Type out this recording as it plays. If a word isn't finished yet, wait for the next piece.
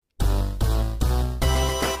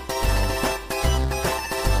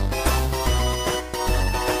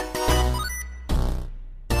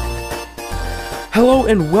Hello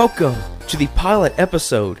and welcome to the pilot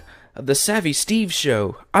episode of the Savvy Steve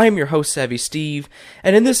Show. I am your host, Savvy Steve,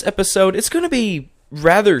 and in this episode, it's going to be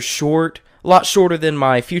rather short, a lot shorter than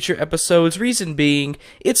my future episodes. Reason being,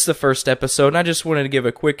 it's the first episode, and I just wanted to give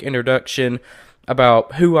a quick introduction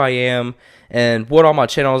about who I am and what all my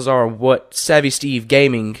channels are and what Savvy Steve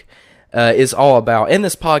Gaming is all about, and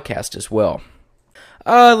this podcast as well.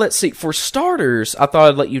 Let's see, for starters, I thought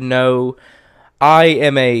I'd let you know I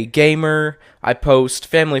am a gamer. I post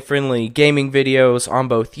family-friendly gaming videos on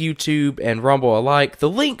both YouTube and Rumble alike. The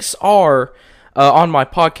links are on my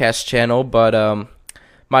podcast channel, but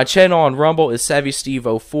my channel on Rumble is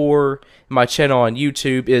SavvySteve04. My channel on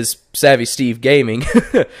YouTube is Savvy Steve Gaming.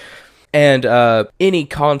 And any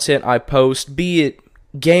content I post, be it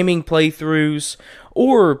gaming playthroughs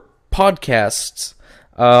or podcasts,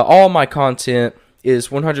 all my content is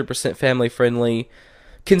 100% family-friendly.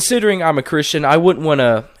 Considering I'm a Christian, I wouldn't want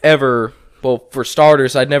to ever... Well, for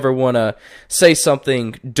starters, I'd never want to say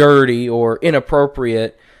something dirty or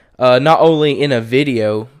inappropriate, not only in a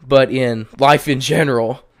video, but in life in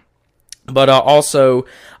general. But also,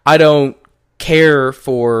 I don't care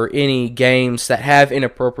for any games that have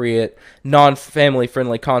inappropriate, non-family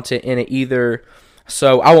friendly content in it either.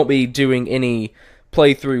 So I won't be doing any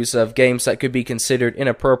playthroughs of games that could be considered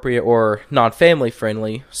inappropriate or non-family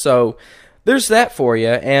friendly. So there's that for you.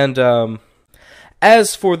 And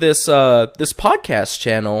as for this this podcast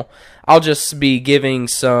channel, I'll just be giving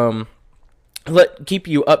some, keep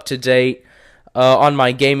you up to date on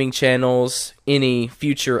my gaming channels, any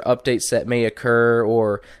future updates that may occur,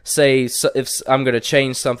 or say if I'm going to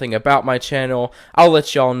change something about my channel, I'll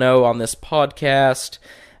let y'all know on this podcast.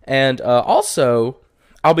 And also,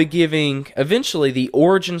 I'll be giving eventually the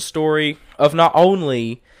origin story of not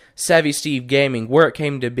only Savvy Steve Gaming, where it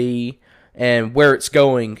came to be, and where it's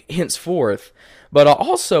going henceforth, but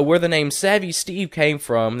also where the name Savvy Steve came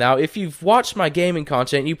from. Now, if you've watched my gaming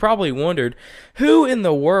content, you probably wondered, who in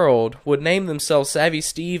the world would name themselves Savvy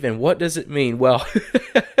Steve, and what does it mean? Well,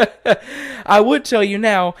 I would tell you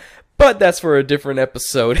now, but that's for a different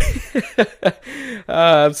episode.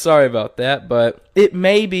 I'm sorry about that, but it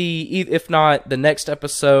may be, if not the next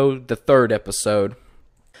episode, the third episode.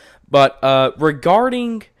 But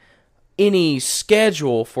regarding any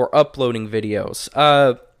schedule for uploading videos,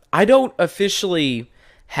 I don't officially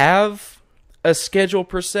have a schedule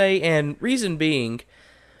per se, and reason being,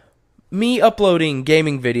 me uploading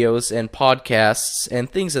gaming videos and podcasts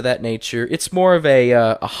and things of that nature, it's more of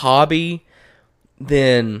a hobby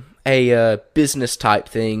than a business type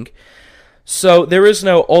thing. So there is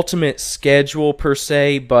no ultimate schedule per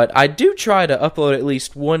se, but I do try to upload at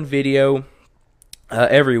least one video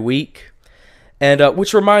every week. And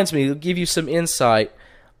which reminds me, to give you some insight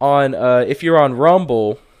on if you're on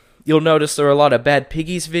Rumble, you'll notice there are a lot of Bad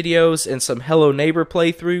Piggies videos and some Hello Neighbor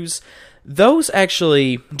playthroughs. Those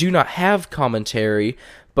actually do not have commentary,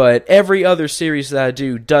 but every other series that I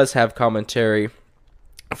do does have commentary.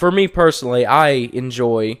 For me personally, I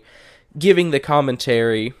enjoy giving the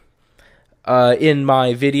commentary in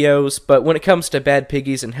my videos, but when it comes to Bad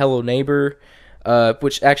Piggies and Hello Neighbor,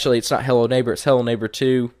 which actually it's not Hello Neighbor, it's Hello Neighbor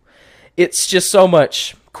 2, it's just so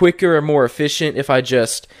much quicker and more efficient if I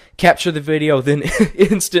just capture the video, then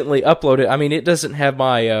instantly upload it. I mean, it doesn't have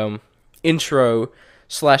my intro/outro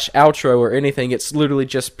or anything. It's literally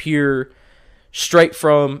just pure, straight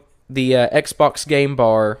from the Xbox game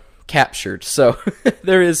bar captured. So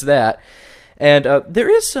there is that. And there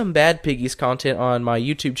is some Bad Piggies content on my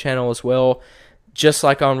YouTube channel as well. Just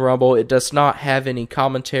like on Rumble, it does not have any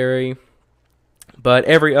commentary. But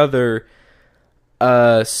every other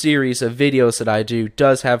series of videos that I do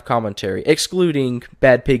does have commentary, excluding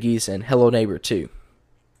Bad Piggies and Hello Neighbor 2.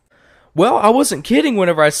 Well, I wasn't kidding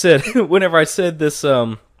whenever I said this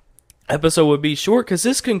episode would be short, because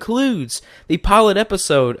this concludes the pilot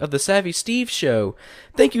episode of the Savvy Steve Show.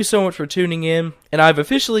 Thank you so much for tuning in, and I've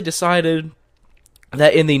officially decided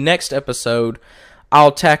that in the next episode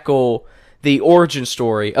I'll tackle the origin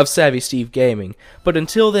story of Savvy Steve Gaming. But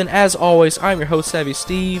until then, as always, I'm your host, Savvy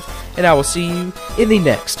Steve, and I will see you in the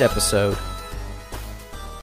next episode.